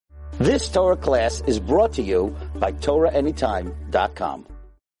This Torah class is brought to you by TorahAnytime.com.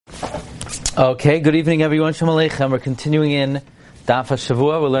 Okay, good evening everyone. Shalom Aleichem. We're continuing in Daf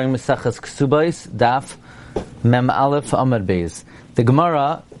HaShavua. We're learning Mesachas Kesubos, Daf Mem Aleph Amud Beis. The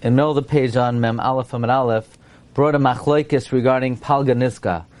Gemara, in the middle of the page on Mem Aleph Amud Aleph, brought a machlokes regarding Palga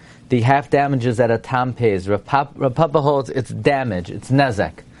Niska, the half damages that a tam pays. Rav Papa holds it's damage, it's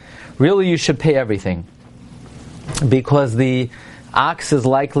nezek. Really you should pay everything, because the ox is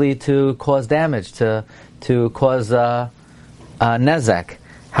likely to cause damage, to cause nezek.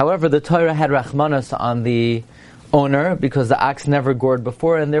 However, the Torah had rachmanas on the owner because the ox never gored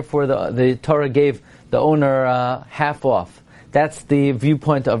before, and therefore the Torah gave the owner half off. That's the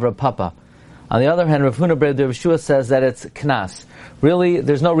viewpoint of Rav Papa. On the other hand, Rav Huna Bar Yeshua says that it's knas. Really,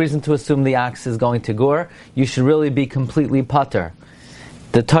 there's no reason to assume the ox is going to gore. You should really be completely pater.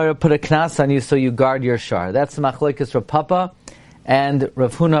 The Torah put a knas on you so you guard your shar. That's the machlokes Rav Papa and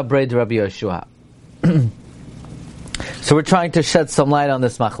Rav Huna Bar Yeshua. So we're trying to shed some light on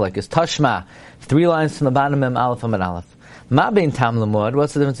this machlokes. Tashma, 3 lines from the bottom, Mem Aleph Amud Aleph. Ma bein tam lemud.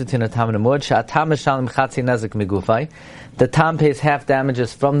 What's the difference between a tam and a mud? Sha'atam mishalim chatzi nezek migufay. The tam pays half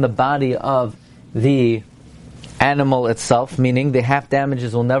damages from the body of the animal itself, meaning the half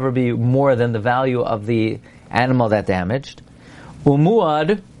damages will never be more than the value of the animal that damaged.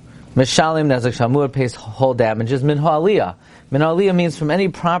 Umuad mishalim nezek shamud pays whole damages. Min ha'aliyah. Min ha'aliyah means from any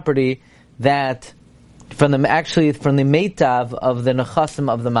property that from the meitav of the nechasim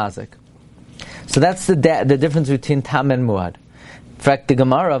of the mazik. So that's the difference between tam and muad. In fact, the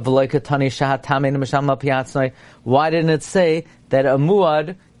Gemara, why didn't it say that a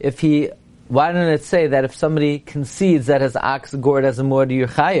muad, why didn't it say that if somebody concedes that his ox gored as a muad, you're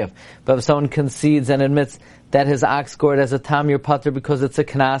chayiv? But if someone concedes and admits that his ox gored as a tam, you're pater because it's a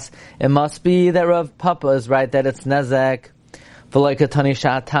knas, it must be that Rav Papa is right, that it's nezek. It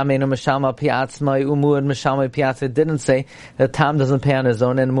didn't say that tam doesn't pay on his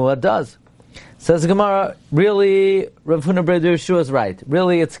own and muad does. Says Gemara, really, Rav Huna Bar Yeshua is right.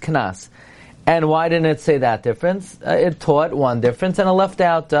 Really, it's knas. And why didn't it say that difference? It taught one difference and it left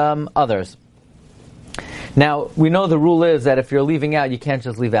out others. Now, we know the rule is that if you're leaving out, you can't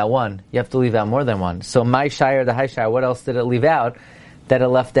just leave out one. You have to leave out more than one. So my shire, the high shire, what else did it leave out? That it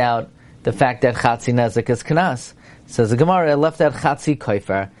left out the fact that chatzi nezek is knas. Says the Gemara, it left out chatzi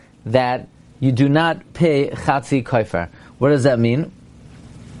koifer, that you do not pay chatzi koifer. What does that mean?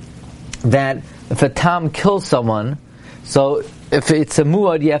 That if a tam kills someone, so if it's a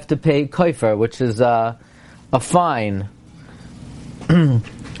muad, you have to pay koifer, which is a fine.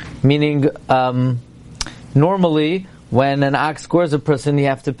 Meaning, normally, when an ox gores a person, you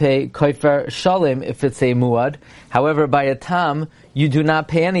have to pay koifer shalim if it's a muad. However, by a tam, you do not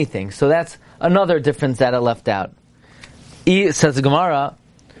pay anything. So that's another difference that it left out. Says the Gemara,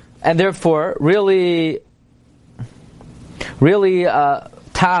 and therefore, really,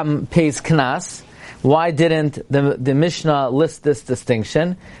 tam pays knas. Why didn't the Mishnah list this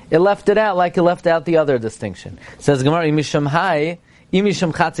distinction? It left it out like it left out the other distinction. Says Gemara,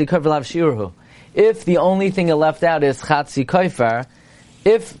 if the only thing it left out is chatzi koifer,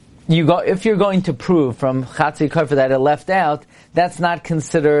 if you're going to prove from chatzi koifer that it left out, that's not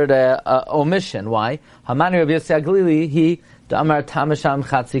considered a omission. Why? Hamani Rabbi Yossi Aglili, he Amar Tamasham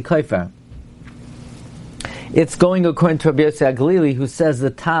chatzi koifer. It's going according to Rabbi Yossi Aglili, who says the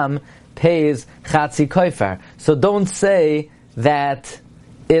tam pays chatzi koifer. So don't say that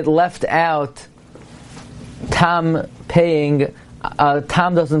it left out tam paying.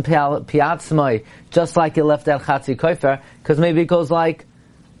 Tam doesn't pay piatzmai, just like it left out chatzi koifer, because maybe it goes like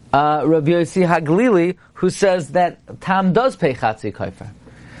Rabbi Yossi Haglili, who says that tam does pay chatzi koifer.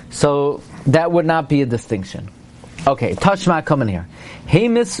 So that would not be a distinction. Okay, Tashma coming here.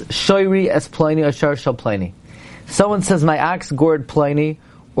 Hamis shoiri es pliny ashar shal pliny. Someone says my ox gored pliny,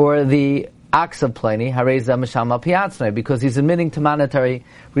 or the ox of pliny, hareza mishama piatzmai, because he's admitting to monetary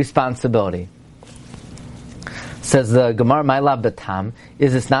responsibility. Says the Gemara, my lab betam,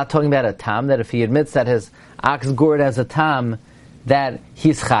 is this not talking about a tam, that if he admits that his ox gored as a tam, that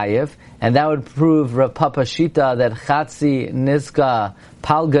he's chayiv, and that would prove Rav Papa Shita that chatzi niska,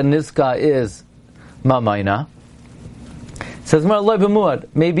 palga niska is mamayna. Says Gemara, loy b'muad,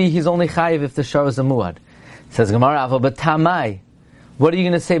 maybe he's only chayiv if the shar is a muad. Says Gemara, avo betamai, what are you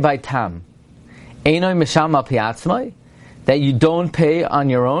going to say by tam? Einoi mishama piatzmai, that you don't pay on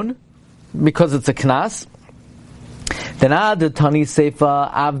your own because it's a knas. Then Tani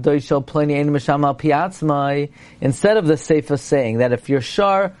Seifa Avdoi Shal Pliny Ein Mishama Piatzmai. Instead of the Seifa saying that if you're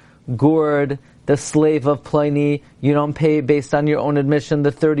Shar gored the slave of Pliny, you don't pay based on your own admission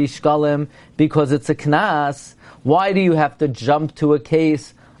the 30 shkalim because it's a knas. Why do you have to jump to a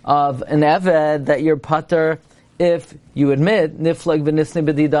case of an eved that you're pater if you admit niflag v'nisni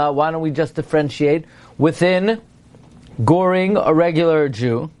b'dida. Why don't we just differentiate within goring a regular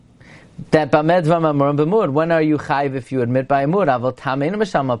Jew? That b'amed v'mamurim b'mud. When are you chayv if you admit by amud? Aval tam ein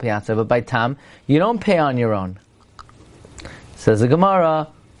misham al piyatza, but by tam you don't pay on your own. Says the Gemara,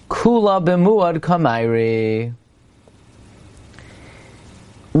 kula b'muad kamayri.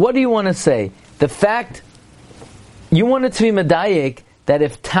 What do you want to say? The fact you want it to be medayik that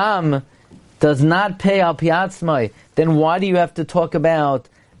if tam does not pay al piyatzmai, then why do you have to talk about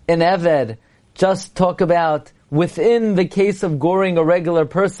an eved? Just talk about within the case of goring a regular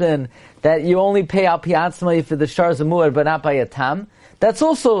person that you only pay al piyatzmai for the shar zamuad, but not by a tam. That's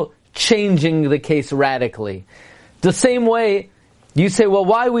also changing the case radically. The same way you say, well,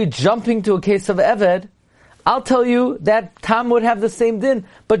 why are we jumping to a case of eved? I'll tell you that tam would have the same din,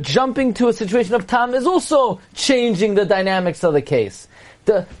 but jumping to a situation of tam is also changing the dynamics of the case.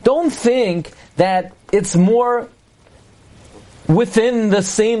 Don't think that it's more within the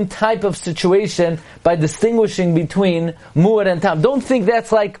same type of situation by distinguishing between muad and tam. Don't think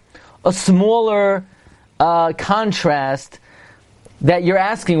that's like a smaller contrast that you're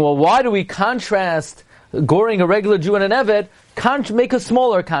asking, well, why do we contrast goring a regular Jew and an eved? Make a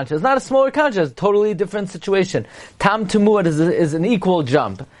smaller contrast. It's not a smaller contrast, totally different situation. Tam to muad is an equal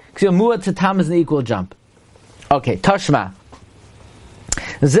jump. Muad to tam is an equal jump. Okay, tashma.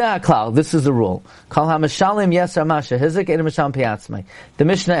 This is the rule. The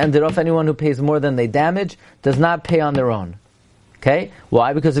Mishnah ended off anyone who pays more than they damage does not pay on their own. Okay?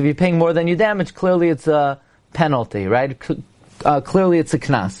 Why? Because if you're paying more than you damage, clearly it's a penalty, right? Clearly it's a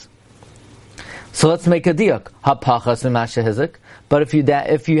knas. So let's make a diuk. But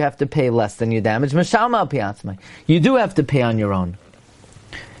if you have to pay less than you damage, you do have to pay on your own.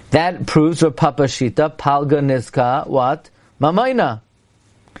 That proves Rav Papa Shita, Palga Nizka, what? Mamayna.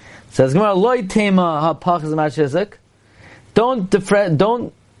 Says Gemara, Loi Tema HaPachas Mashizek. Don't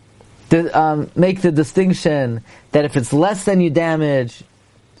make the distinction that if it's less than you damage,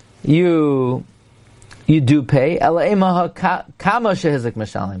 you do pay. Ela Ema HaKama Shehizek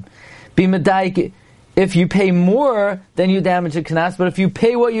Mashalim. Be medaik, if you pay more than you damage a knas, but if you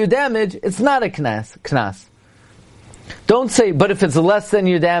pay what you damage, it's not a knas. Don't say, but if it's less than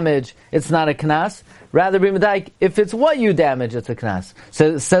you damage, it's not a knas. Rather be medaik, if it's what you damage, it's a knas.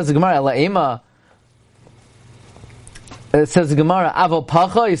 So it says the Gemara, La'ema, it says the Gemara, Avo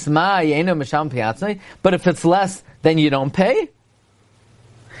pacha isma yenu misham piyatzai, but if it's less, then you don't pay?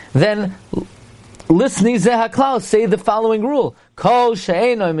 Then, Listni zehaklaus, say the following rule. Kol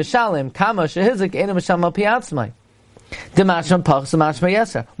she'enoi mishalim, kama shehizik eno misham al piyatzmai. Demasham pachs demashma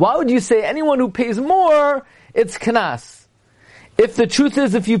yeser. Why would you say anyone who pays more, it's knas? If the truth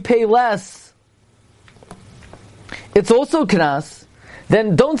is, if you pay less, it's also knas,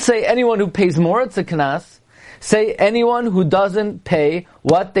 then don't say anyone who pays more, it's a knas. Say anyone who doesn't pay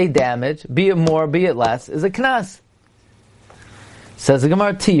what they damage, be it more, be it less, is a knas. Says the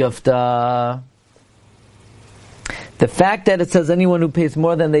Gemara Tiyufta. The fact that it says anyone who pays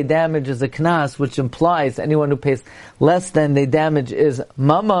more than they damage is a knas, which implies anyone who pays less than they damage is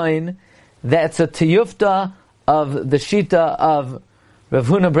mamain, that's a tiyufta of the shita of Rav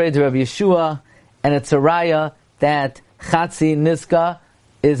Huna Brei Rav Yeshua, and it's a raya that chatzi niska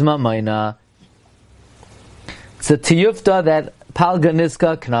is mamaina. It's a tiyufta that palga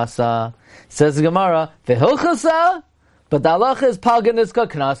niska knasa. Says the Gemara, v'hilchasa, but the halacha is palga niska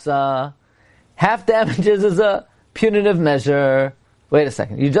knasa. Half damages is a punitive measure. Wait a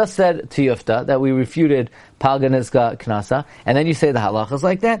second. You just said tiyufta that we refuted palga niska knasa, and then you say the halacha is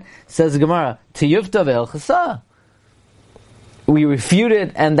like that. Says the Gemara, tiyufta v'hilchasa. We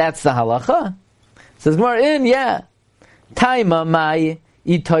refuted, and that's the halacha. Says Gemara, yeah. Taima mai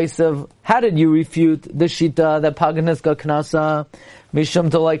itoisav. How did you refute the shita that palga niska knasa mishum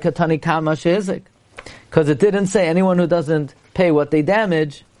tolai katani kama shehizik? Because it didn't say anyone who doesn't pay what they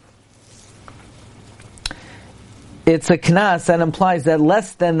damage. It's a knas that implies that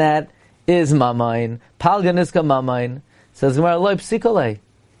less than that is mamain. Palga niska mamain. Says Gemara loy psikolei.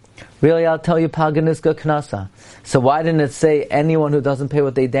 Really, I'll tell you palga niska knasa. So why didn't it say anyone who doesn't pay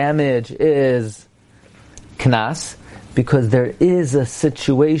what they damage is knas? Because there is a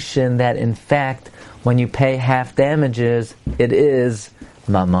situation that in fact when you pay half damages, it is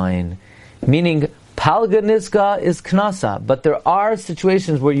mamain. Meaning palga niska is knasa, but there are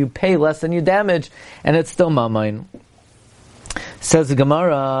situations where you pay less than you damage, and it's still mamain. Says the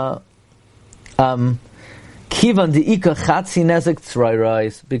Gemara, kivan deika chatzi nezek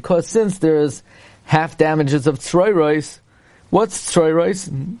tzroirois, because since there's half damages of tzroirois, what's tzroirois?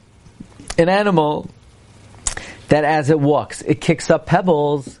 An animal that as it walks, it kicks up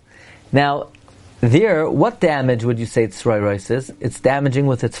pebbles. Now, there, what damage would you say tzroiros is? It's damaging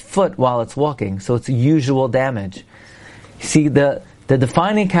with its foot while it's walking, so it's usual damage. See, the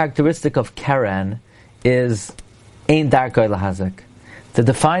defining characteristic of keren is ein darkoi lahazik. The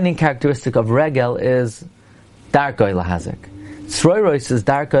defining characteristic of regel is darkoi lahazik. Tzroiros is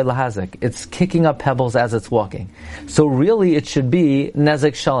darkoi lahazik. It's kicking up pebbles as it's walking. So really it should be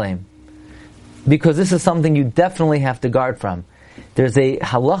nezek shalem. Because this is something you definitely have to guard from. There's a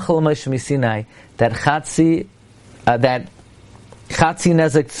halacha l'Moshe Sinai that chatzi nezek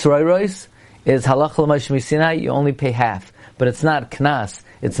tzroiros is halacha l'Moshe Sinai, you only pay half. But it's not knas,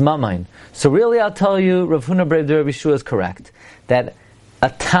 it's mamain. So really I'll tell you, Rav Huna Brev de Rabbi Shua is correct. That a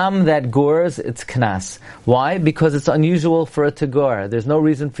tam that gores, it's knas. Why? Because it's unusual for it to gore. There's no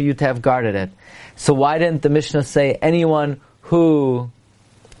reason for you to have guarded it. So why didn't the Mishnah say anyone who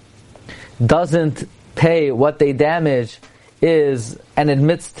doesn't pay what they damage is, and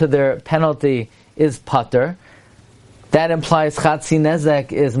admits to their penalty, is pater? That implies chatzi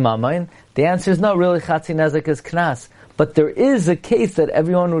nezek is mamain. The answer is no, really chatzi nezek is knas. But there is a case that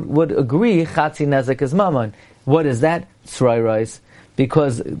everyone would agree chatzi nezek is mamain. What is that? Tzroiros.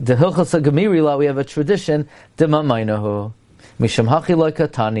 Because the Hilchos HaGemiri law, we have a tradition, de mamainahu. Misham hachi lo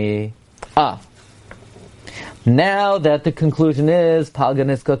katani. Now that the conclusion is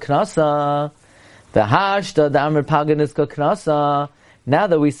palganiska knasa, the hashta damar palganiska knasa. Now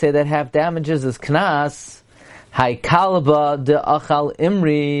that we say that half damages is knas, hay kalba de achal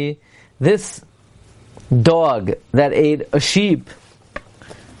imri. This dog that ate a sheep,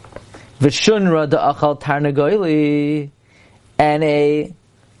 v'shunra de achal tarnagoili, and a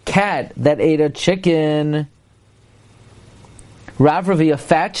cat that ate a chicken, ravravi, a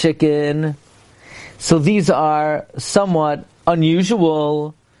fat chicken. So these are somewhat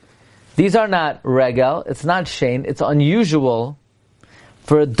unusual. These are not regel, it's not shein, it's unusual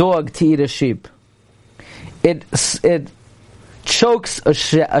for a dog to eat a sheep. It chokes a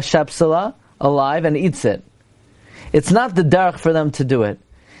shepsela alive and eats it. It's not the derech for them to do it.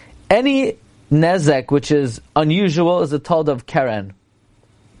 Any nezek which is unusual is a told of keren.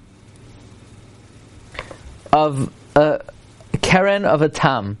 Of a keren of a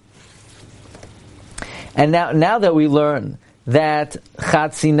tam. And now that we learn that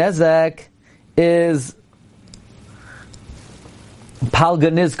chatzi nezek is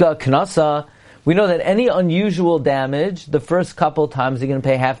palganizga knasa, we know that any unusual damage, the first couple times you're going to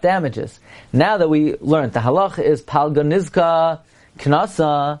pay half damages. Now that we learned the halach is palganizga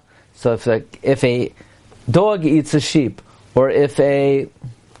knasa, so if a dog eats a sheep, or if a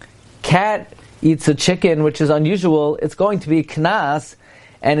cat eats a chicken, which is unusual, it's going to be knas,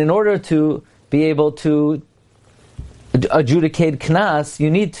 and in order to be able to adjudicate knas,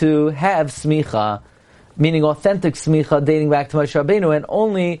 you need to have smicha, meaning authentic smicha dating back to Moshe Rabbeinu, and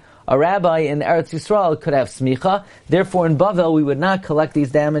only a rabbi in Eretz Yisrael could have smicha. Therefore, in Bavel, we would not collect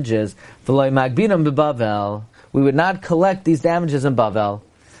these damages. V'lo magbinam b'Bavel, we would not collect these damages in Bavel.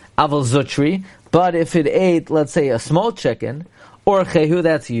 Aval zutri, but if it ate, let's say, a small chicken, or chehu,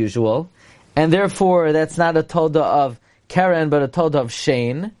 that's usual, and therefore that's not a toda of keren, but a toda of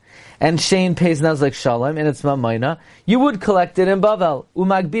shein, and shein pays nazak shalom, and it's mamayna, you would collect it in Bavel.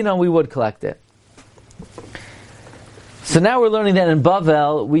 Umagbina, we would collect it. So now we're learning that in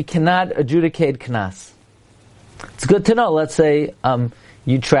Bavel, we cannot adjudicate knas. It's good to know. Let's say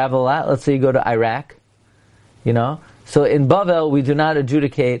you travel out, let's say you go to Iraq, so in Bavel, we do not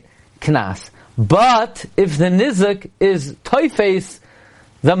adjudicate knas. But if the nizuk is toifes,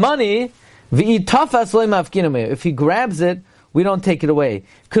 the money, if he grabs it, we don't take it away.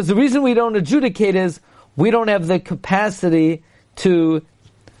 Because the reason we don't adjudicate is we don't have the capacity to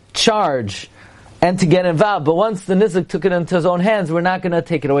charge and to get involved. But once the nizuk took it into his own hands, we're not going to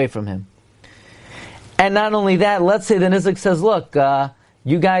take it away from him. And not only that, let's say the nizuk says, look,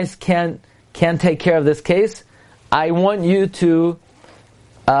 you guys can't take care of this case. I want you to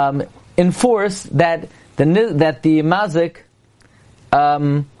enforce that the mazik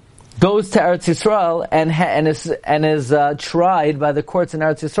goes to Eretz Yisrael and is tried by the courts in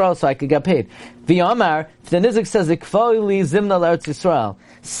Eretz Yisrael, so I could get paid. V'yamar, if the nizik says, "Ikfoi li zimna l'Eretz Yisrael,"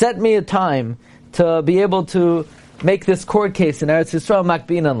 set me a time to be able to make this court case in Eretz Yisrael,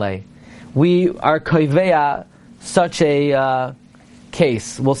 makbinan lei. We are koiveya such a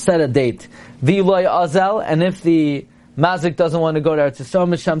case. We'll set a date. V'loy azel, and if the mazik doesn't want to go to Eretz Yisrael,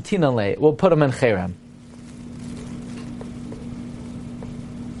 mishamtinan lei, we'll put him in cherem.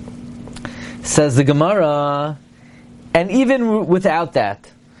 Says the Gemara, and even without that,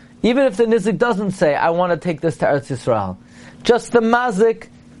 even if the nizik doesn't say, I want to take this to Eretz Yisrael, just the mazik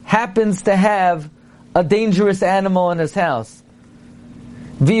happens to have a dangerous animal in his house.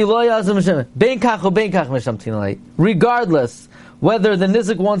 Regardless whether the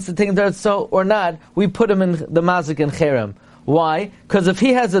nizik wants to take the so or not, we put him in the mazik and cherem. Why? Because if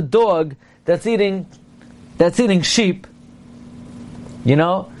he has a dog that's eating sheep,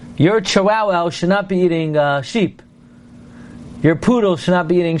 your chihuahua should not be eating sheep. Your poodle should not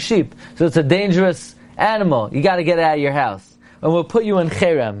be eating sheep. So it's a dangerous animal. You got to get it out of your house. And we'll put you in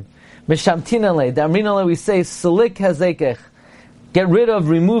cherem. Mishamtinale, damrinale, we say, salik hazekech. Get rid of,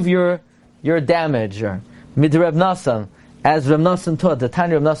 remove your damage. Or mid Reb Nasan, as Reb Nasan taught, the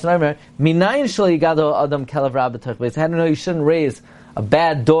Tanya Reb Nasan Omer, minayin shel yigado adam kelav ra b'tach beis. How do you know you shouldn't raise a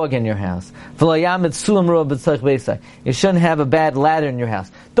bad dog in your house? V'lo yamid sulam ruah b'tach beis. You shouldn't have a bad ladder in your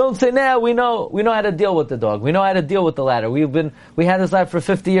house. Don't say, nah, we know how to deal with the dog. We know how to deal with the ladder. We had this ladder for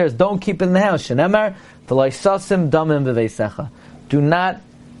 50 years. Don't keep it in the house. Shenemar v'lo yisasim damim b'veisecha. Do not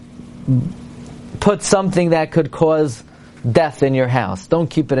put something that could cause death in your house. Don't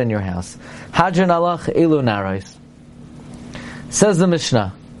keep it in your house. Hadran alach elu naros. Says the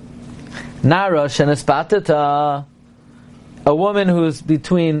Mishnah, Nara shenesbatata, a woman who's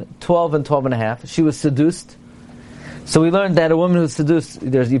between 12 and 12 and a half, she was seduced. So we learned that a woman who's seduced,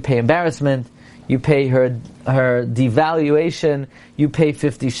 you pay embarrassment, you pay her devaluation, you pay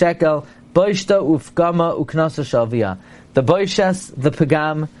 50 shekel, boishta ufgama uknasa shavia. The boishes, the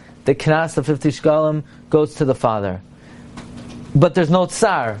pagam, the knas of 50 shekalim goes to the father. But there's no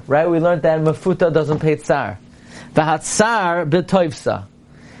tsar, right? We learned that mafuta doesn't pay tsar. V'hatzar b'toivsa.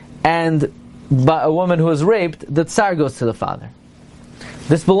 And by a woman who is raped, the tsar goes to the father.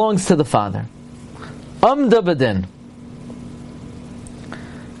 This belongs to the father. Amda b'din.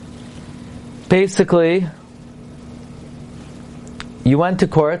 Basically, you went to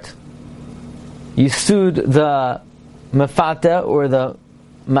court, you sued the mafata or the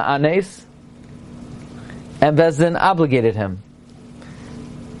ma'anes, and Bezdin obligated him.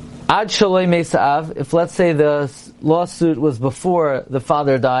 Ad shaloi mesa'av, if let's say the lawsuit was before the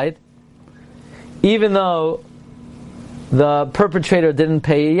father died, even though the perpetrator didn't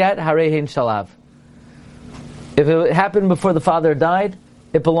pay yet, harehin shalav. If it happened before the father died,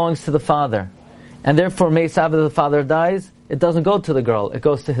 it belongs to the father. And therefore, mesa'av, if the father dies, it doesn't go to the girl, it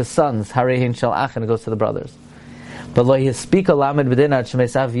goes to his sons, harehin shalach, and it goes to the brothers. But lo yispika lamed b'din ad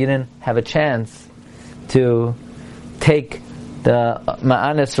shemesav, you didn't have a chance to take the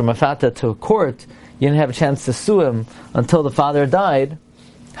ma'anis or mafata to a court, you didn't have a chance to sue him until the father died.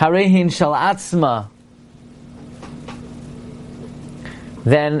 Harehin shal atzma.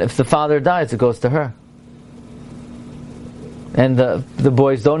 Then if the father dies, it goes to her. And the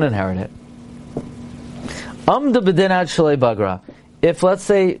boys don't inherit it. Amda b'din ad shalei bagra. If let's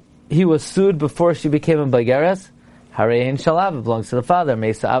say he was sued before she became a bageres, harehin shalav, it belongs to the father.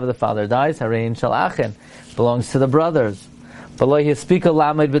 Mesa'av, the father dies, harehin shalachin, belongs to the brothers. But like you speak a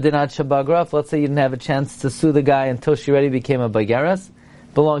lamed b'dinat shabagraf, let's say you didn't have a chance to sue the guy until she already became a bageres,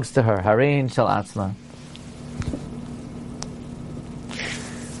 belongs to her. Harein shal atzma.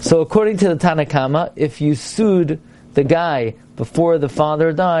 So according to the Tanakama, if you sued the guy before the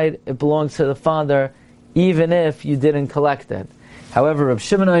father died, it belongs to the father, even if you didn't collect it. However, Reb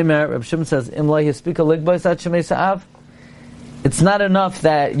Shimon says, Im lo yispika ligbois ad shemesa'av, it's not enough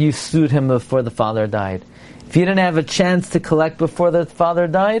that you sued him before the father died. If you didn't have a chance to collect before the father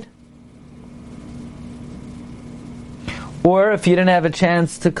died, or if you didn't have a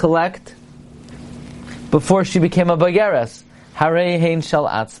chance to collect before she became a bageres, harei hein shal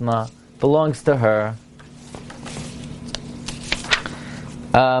atzma, belongs to her.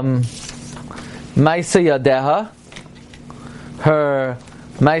 Maisa yadeha, her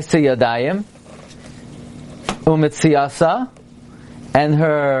maisa yadayim, umitziyasa, and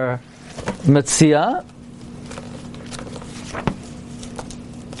her mitziyah,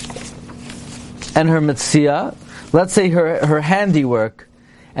 and her mitzvah, let's say her handiwork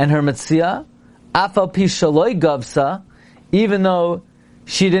and her mitzvah, afal pi shaloi gavsa, even though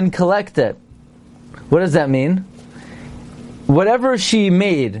she didn't collect it. What does that mean? Whatever she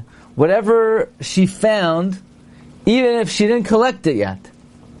made, whatever she found, even if she didn't collect it yet,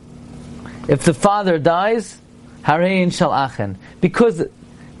 if the father dies, harein shalachen, because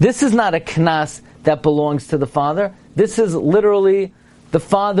this is not a knas that belongs to the father. This is literally the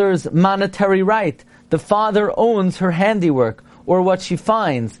father's monetary right. The father owns her handiwork, or what she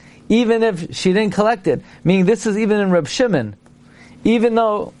finds, even if she didn't collect it. Meaning this is even in Reb Shimon. Even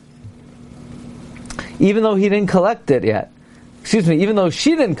though he didn't collect it yet. Even though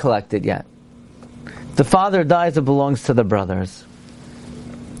she didn't collect it yet. The father dies, it belongs to the brothers.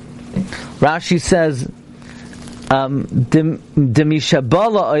 Rashi says, Demishabala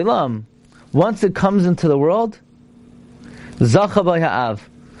oilam. once it comes into the world, Zacha b'ha'av.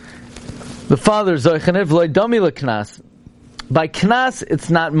 The father zoichenev loydami leknas. By knas, it's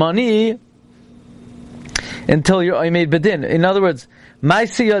not money until you're made bedin. In other words,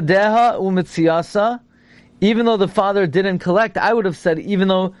 ma'isi yadeha u'mitziyasa. Even though the father didn't collect, I would have said, even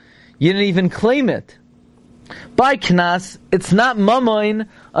though you didn't even claim it. By knas, it's not mamoin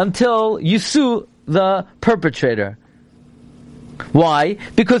until you sue the perpetrator. Why?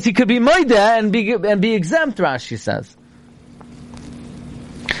 Because he could be moideh and be exempt, Rashi says.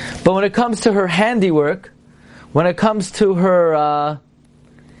 But when it comes to her handiwork, when it comes to her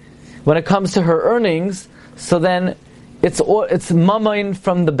earnings, so then it's mammon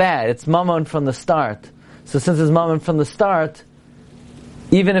from the bad. It's mammon from the start. So since it's mammon from the start,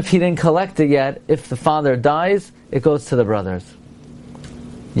 even if he didn't collect it yet, if the father dies, it goes to the brothers.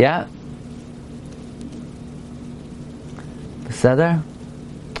 Yeah? Beseder?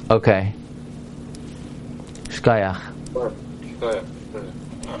 Okay. Shkayach.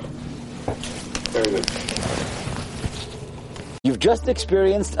 Very good. You've just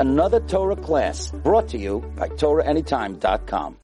experienced another Torah class brought to you by TorahAnytime.com.